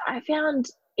 And I found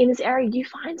in this area you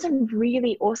find some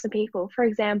really awesome people. For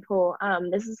example,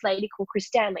 there's this lady called Chris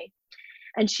Stanley,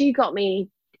 and she got me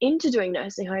into doing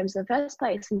nursing homes in the first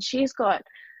place. And she's got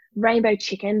rainbow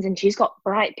chickens, and she's got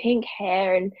bright pink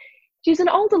hair, and she's an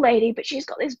older lady, but she's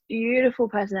got this beautiful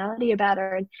personality about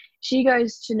her. And she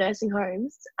goes to nursing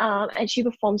homes and she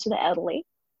performs for the elderly.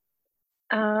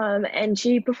 And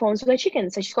she performs with her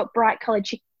chickens. So she's got bright coloured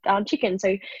chickens.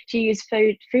 So she used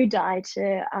food dye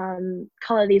to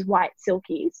colour these white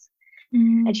silkies.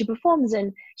 And she performs,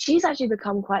 and she's actually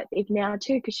become quite big now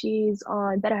too, because she's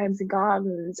on Better Homes and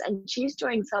Gardens, and she's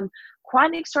doing some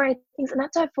quite extraordinary things. And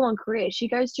that's her full-on career. She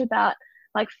goes to about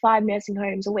like 5 nursing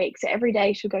homes a week. So every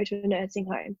day she'll go to a nursing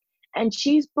home, and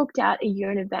she's booked out a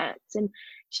year in advance. And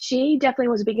she definitely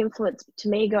was a big influence to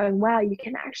me, going, wow, you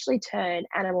can actually turn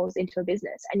animals into a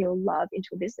business and your love into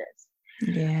a business.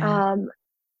 Yeah.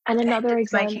 And another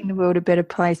example, making the world a better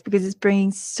place, because it's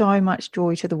bringing so much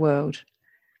joy to the world.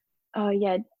 Oh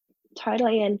yeah,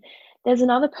 totally. And there's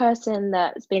another person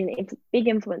that's been a big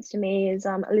influence to me is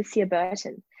Alicia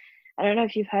Burton. I don't know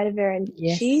if you've heard of her, and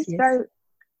she's very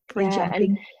free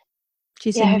jumping.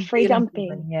 She's her free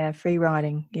jumping. Yeah, free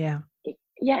riding. Yeah.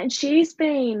 Yeah, and she's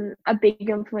been a big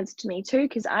influence to me too,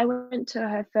 because I went to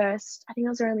her first, I think I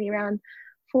was only around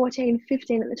 14,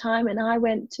 15 at the time, and I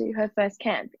went to her first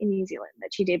camp in New Zealand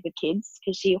that she did with kids,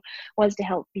 because she wants to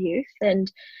help youth. And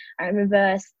I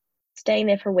remember staying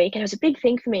there for a week, and it was a big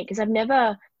thing for me, because I've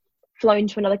never flown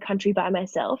to another country by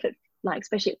myself,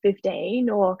 especially at 15,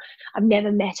 or I've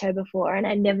never met her before, and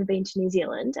I'd never been to New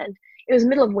Zealand. And it was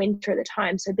middle of winter at the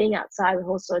time, so being outside with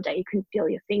horses all day, you couldn't feel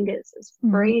your fingers. It was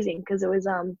freezing, because it was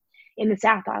in the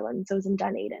South Island, so it was in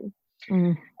Dunedin.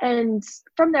 And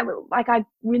from there, like, I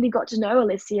really got to know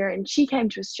Alicia, and she came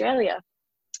to Australia.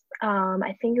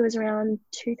 I think it was around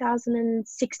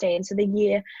 2016, so the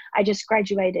year I just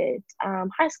graduated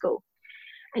high school.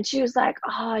 And she was like,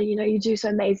 oh, you do so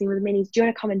amazing with minis. Do you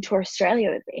want to come and tour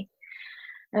Australia with me?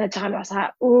 And at the time I was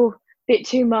like, oh, bit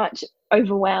too much,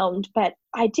 overwhelmed. But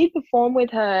I did perform with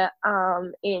her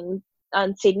in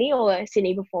Sydney, all her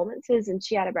Sydney performances, and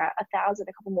she had about 1,000,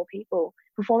 a couple more people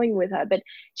performing with her. But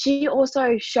she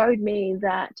also showed me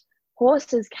that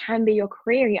horses can be your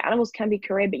career, your animals can be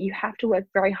career, but you have to work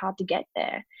very hard to get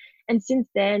there. And since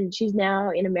then, she's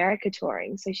now in America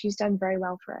touring, so she's done very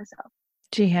well for herself.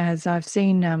 She has. I've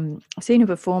seen her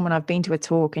perform, and I've been to a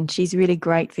talk, and she's really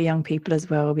great for young people as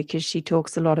well, because she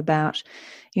talks a lot about,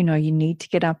 you need to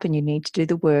get up and you need to do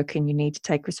the work and you need to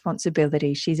take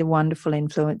responsibility. She's a wonderful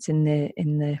influence in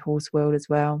the horse world as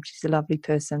well. She's a lovely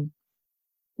person.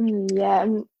 Yeah.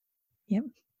 Yep.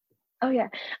 Oh yeah.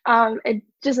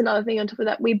 Just another thing on top of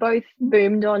that, we both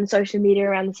boomed on social media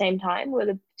around the same time. We're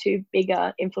the two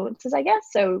bigger influencers, I guess.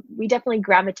 So we definitely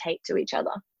gravitate to each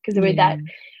other, because we're that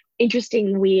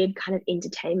interesting, weird kind of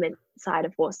entertainment side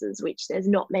of horses, which there's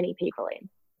not many people in.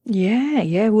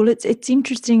 Yeah. Well, it's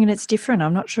interesting and it's different.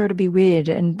 I'm not sure it'll be weird.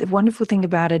 And the wonderful thing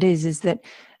about it is that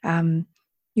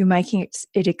you're making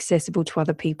it accessible to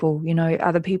other people.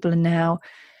 Other people are now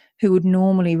who would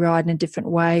normally ride in a different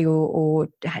way or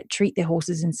treat their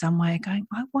horses in some way, going,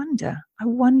 I wonder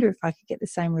if I could get the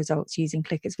same results using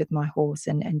clickers with my horse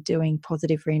and doing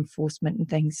positive reinforcement and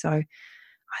things. So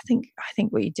I think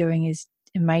what you're doing is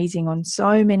amazing on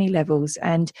so many levels.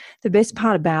 And the best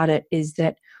part about it is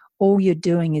that all you're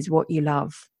doing is what you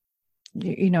love.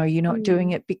 You're not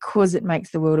doing it because it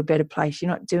makes the world a better place.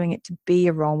 You're not doing it to be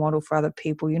a role model for other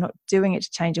people. You're not doing it to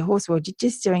change a horse world. You're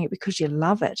just doing it because you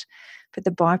love it. But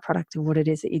the byproduct of what it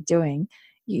is that you're doing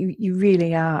you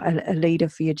really are a leader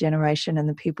for your generation and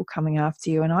the people coming after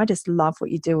you. And I just love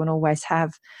what you do and always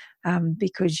have,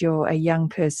 because you're a young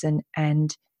person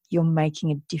and you're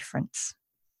making a difference.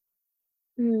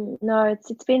 No,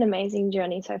 it's been an amazing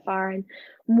journey so far, and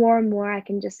more I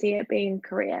can just see it being a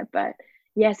career. But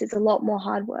yes, it's a lot more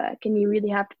hard work, and you really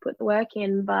have to put the work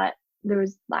in. But there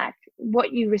is like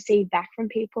what you receive back from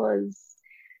people is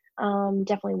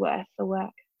definitely worth the work.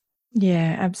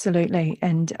 Yeah, absolutely.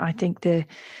 And I think the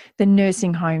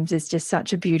nursing homes is just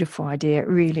such a beautiful idea. It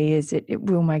really is. It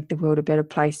will make the world a better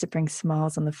place to bring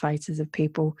smiles on the faces of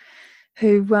people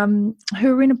who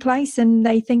are in a place and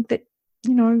they think that,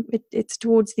 it's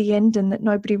towards the end and that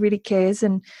nobody really cares.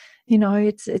 And,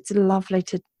 it's lovely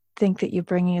to think that you're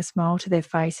bringing a smile to their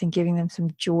face and giving them some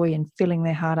joy and filling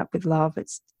their heart up with love.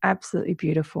 It's absolutely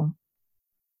beautiful.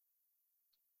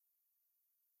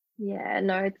 Yeah,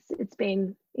 no, it's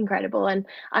been incredible, and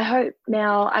I hope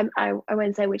now I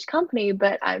won't say which company,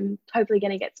 but I'm hopefully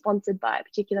going to get sponsored by a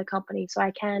particular company so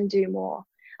I can do more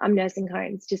nursing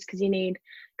homes, just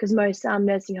because most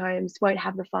nursing homes won't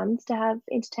have the funds to have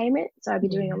entertainment, so I'll be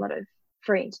doing a lot of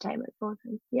free entertainment for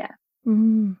them. Yeah.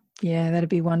 Yeah, that'd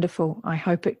be wonderful. I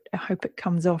hope it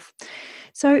comes off.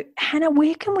 So, Hannah,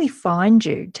 where can we find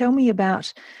you? Tell me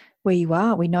about where you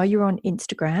are. We know you're on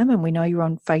Instagram and we know you're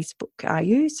on Facebook, are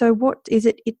you? So what is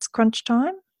it? It's Crunch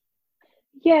Time?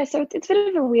 Yeah, so it's a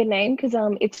bit of a weird name because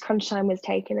it's Crunch Time was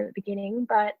taken at the beginning,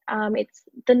 but it's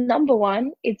the number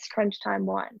one, it's Crunch Time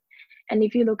One. And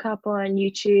if you look up on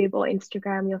YouTube or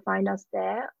Instagram, you'll find us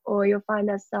there, or you'll find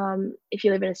us if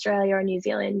you live in Australia or New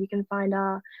Zealand, you can find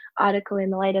our article in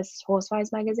the latest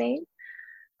Horsewise magazine.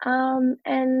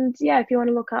 And yeah, if you want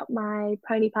to look up my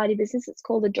pony party business, it's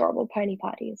called Adorable Pony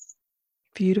Parties.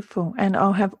 Beautiful. And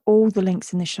I'll have all the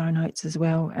links in the show notes as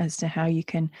well as to how you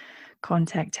can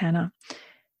contact Hannah.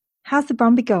 How's the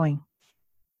Brumby going?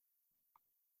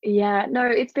 Yeah, no,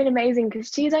 it's been amazing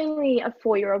because she's only a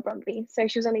 4-year-old Brumby, so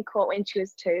she was only caught when she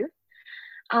was 2.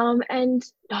 And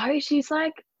no, she's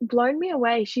like blown me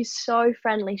away. She's so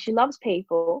friendly. She loves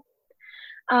people.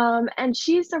 And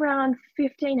she's around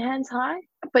 15 hands high,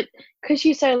 but because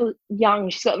she's so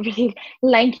young, she's got really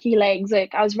lanky legs.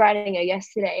 Like I was riding her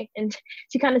yesterday and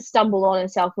she kind of stumbled on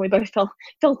herself and we both fell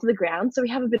to the ground. So we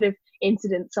have a bit of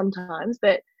incidents sometimes,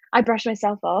 but I brush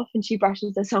myself off and she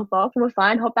brushes herself off and we're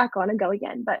fine, hop back on and go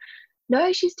again. But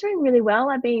no, she's doing really well.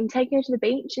 I've been taking her to the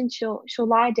beach and she'll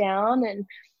lie down, and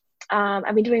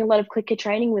I've been doing a lot of clicker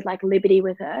training with like Liberty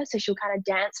with her. So she'll kind of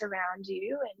dance around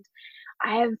you, and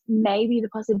I have maybe the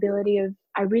possibility of,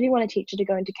 I really want to teach her to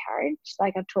go into carriage.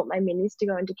 Like I've taught my minis to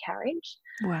go into carriage.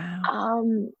 Wow.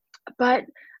 But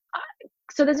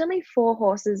so there's only 4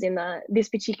 horses in this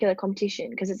particular competition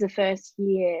because it's the first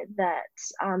year that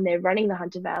they're running the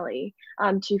Hunter Valley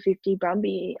 250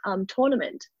 Brumby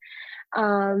tournament.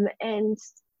 And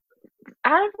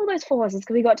out of all those 4 horses,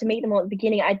 because we got to meet them all at the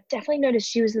beginning, I definitely noticed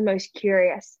she was the most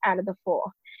curious out of the 4.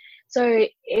 So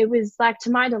it was like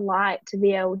to my delight to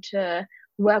be able to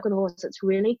work with a horse that's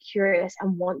really curious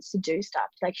and wants to do stuff.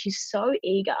 Like she's so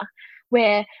eager.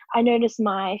 Where I noticed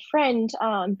my friend,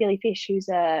 Billy Fish, who's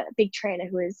a big trainer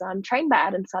who is trained by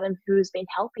Adam Sutton, who has been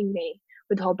helping me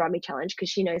with the whole Brumby challenge because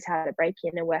she knows how to break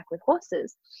in and work with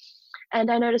horses.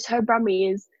 And I noticed her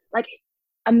Brumby is like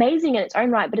amazing in its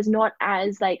own right, but is not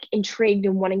as like intrigued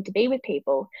and wanting to be with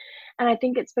people. And I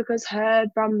think it's because her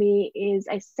Brumby is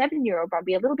a 7-year-old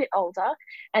Brumby, a little bit older,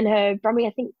 and her Brumby,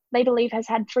 I think they believe, has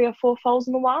had 3 or 4 foals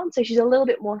in the wild, so she's a little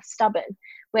bit more stubborn.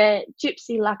 Where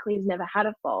Gypsy luckily has never had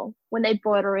a foal. When they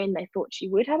brought her in, they thought she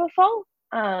would have a foal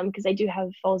because they do have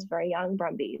foals very young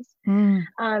Brumbies,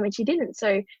 and she didn't.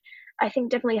 So I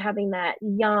think definitely having that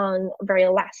young, very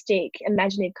elastic,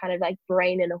 imaginative kind of like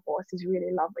brain in a horse is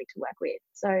really lovely to work with.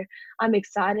 So I'm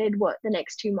excited what the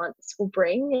next 2 months will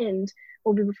bring, and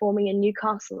we'll be performing in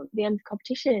Newcastle at the end of the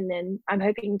competition, and I'm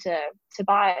hoping to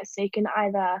buy it so you can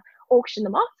either auction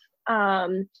them off,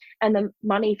 and the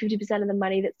money, 50% of the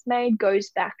money that's made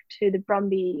goes back to the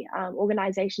Brumby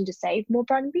organisation to save more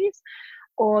Brumbies,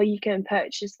 or you can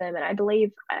purchase them. And I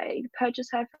believe I purchased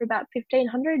her for about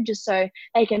 $1,500 just so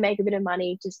they can make a bit of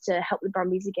money just to help the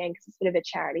Brumbies again, because it's a bit of a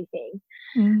charity thing.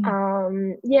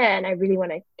 Yeah, and I really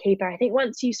want to keep her. I think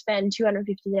once you spend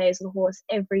 250 days with a horse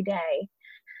every day,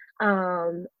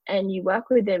 and you work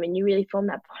with them and you really form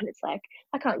that bond, it's like,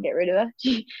 I can't get rid of her.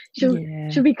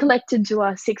 She'll be collected to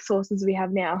our 6 horses we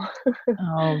have now.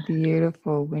 Oh,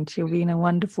 beautiful. And she'll be in a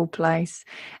wonderful place.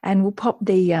 And we'll pop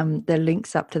the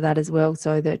links up to that as well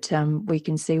so that we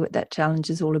can see what that challenge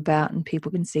is all about and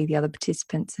people can see the other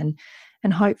participants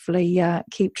and hopefully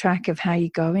keep track of how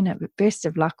you go in it. But best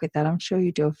of luck with that. I'm sure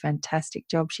you do a fantastic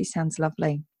job. She sounds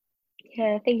lovely.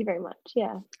 Yeah, thank you very much.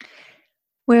 Yeah.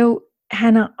 Well,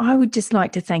 Hannah, I would just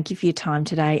like to thank you for your time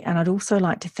today. And I'd also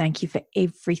like to thank you for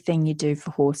everything you do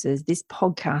for horses. This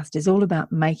podcast is all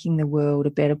about making the world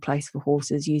a better place for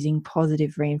horses using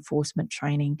positive reinforcement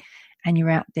training. And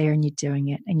you're out there and you're doing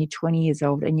it, and you're 20 years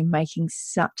old and you're making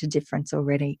such a difference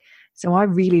already. So I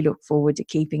really look forward to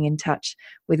keeping in touch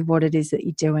with what it is that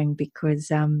you're doing, because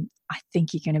I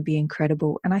think you're going to be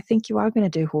incredible. And I think you are going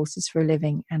to do horses for a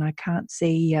living. And I can't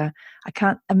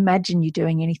imagine you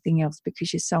doing anything else,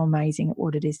 because you're so amazing at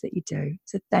what it is that you do.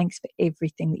 So thanks for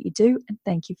everything that you do. And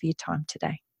thank you for your time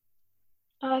today.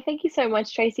 Oh, thank you so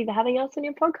much, Tracy, for having us on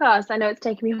your podcast. I know it's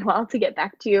taken me a while to get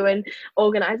back to you and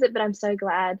organize it, but I'm so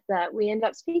glad that we ended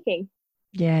up speaking.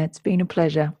 Yeah, it's been a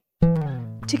pleasure.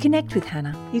 To connect with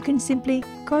Hannah, you can simply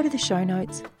go to the show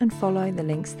notes and follow the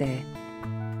links there.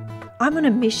 I'm on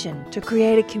a mission to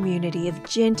create a community of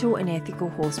gentle and ethical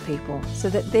horse people so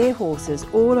that their horses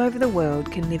all over the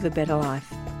world can live a better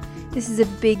life. This is a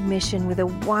big mission with a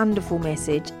wonderful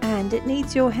message, and it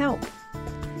needs your help.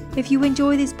 If you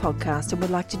enjoy this podcast and would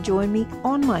like to join me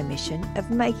on my mission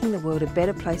of making the world a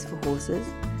better place for horses,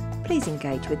 please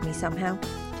engage with me somehow.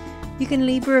 You can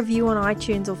leave a review on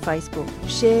iTunes or Facebook,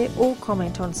 share or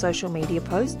comment on social media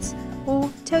posts,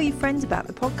 or tell your friends about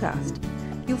the podcast.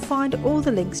 You'll find all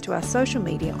the links to our social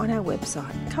media on our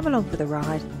website,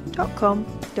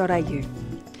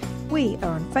 comealongfortheride.com.au. We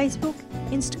are on Facebook,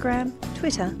 Instagram,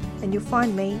 Twitter, and you'll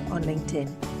find me on LinkedIn.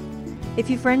 If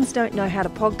your friends don't know how to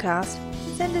podcast,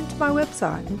 send them to my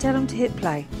website and tell them to hit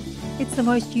play. It's the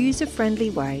most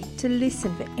user-friendly way to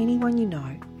listen for anyone you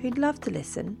know who'd love to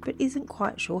listen but isn't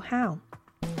quite sure how.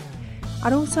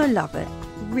 I'd also love it,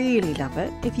 really love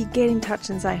it, if you get in touch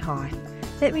and say hi.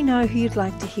 Let me know who you'd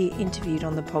like to hear interviewed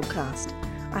on the podcast.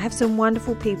 I have some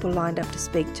wonderful people lined up to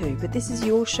speak to, but this is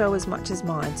your show as much as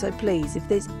mine, so please, if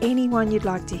there's anyone you'd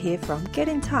like to hear from, get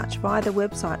in touch via the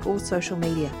website or social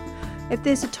media. If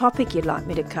there's a topic you'd like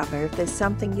me to cover, if there's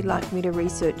something you'd like me to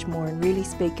research more and really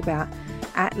speak about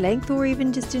at length, or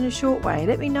even just in a short way,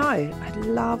 let me know. I'd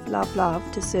love, love, love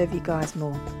to serve you guys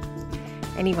more.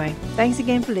 Anyway, thanks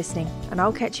again for listening, and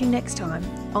I'll catch you next time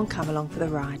on Come Along for the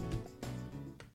Ride.